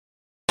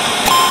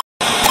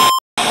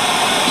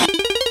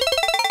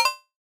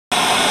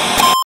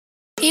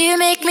You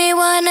make me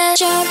wanna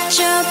jump,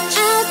 jump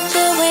out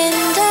the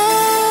window.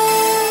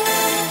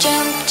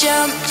 Jump,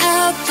 jump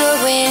out the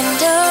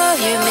window.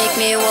 You make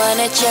me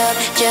wanna jump,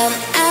 jump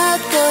out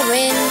the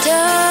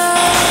window.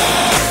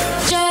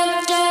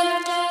 Jump,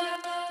 jump, jump.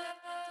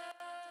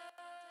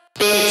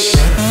 Bitch.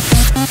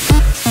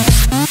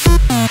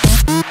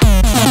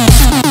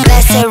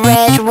 Glass of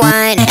red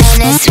wine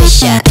and a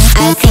swisher.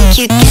 I think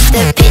you get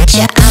the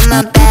picture.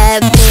 I'm a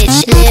bad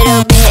bitch,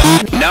 little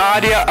bit.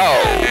 Nadia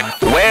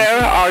O,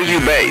 where are you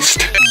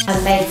based?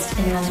 I'm based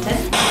in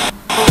London.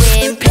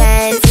 We're in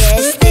plans,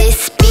 yes,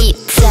 this beat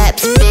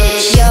slaps,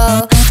 bitch.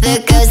 Yo,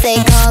 the girls they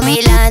call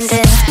me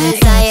London, 'cause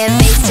I am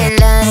based in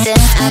London.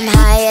 I'm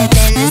higher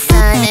than the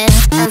sun and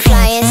I'm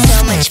flying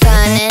so much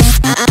fun. And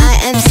I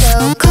am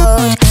so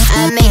cold,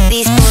 I make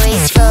these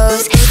boys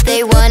froze.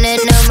 They wanna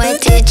know my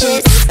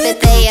digits,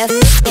 but they are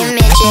f***ing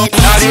midgets.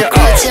 Nadia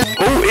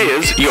O, who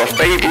is your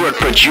favorite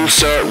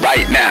producer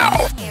right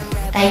now?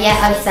 Yeah,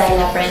 I'd say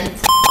Labyrinth.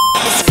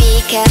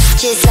 Speaker,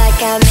 just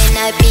like I'm in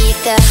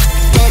Ibiza,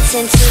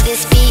 dancing to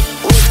this beat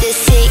with the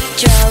sick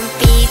drum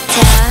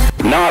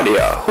beater.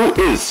 Nadia, who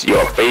is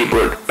your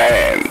favorite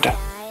band?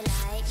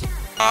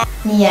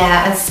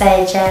 Yeah, I'd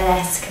say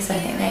JLS because I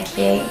think they're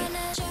cute.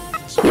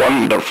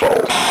 Wonderful.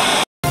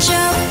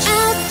 Jump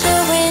out the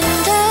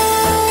window.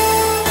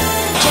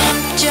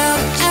 Jump,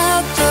 jump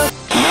out the.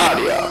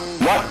 Nadia,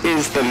 what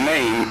is the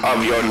name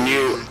of your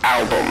new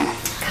album?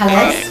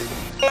 Colours.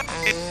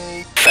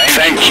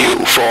 Thank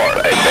you for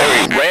a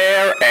very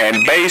rare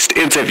and based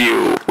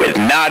interview with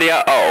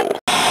Nadia O.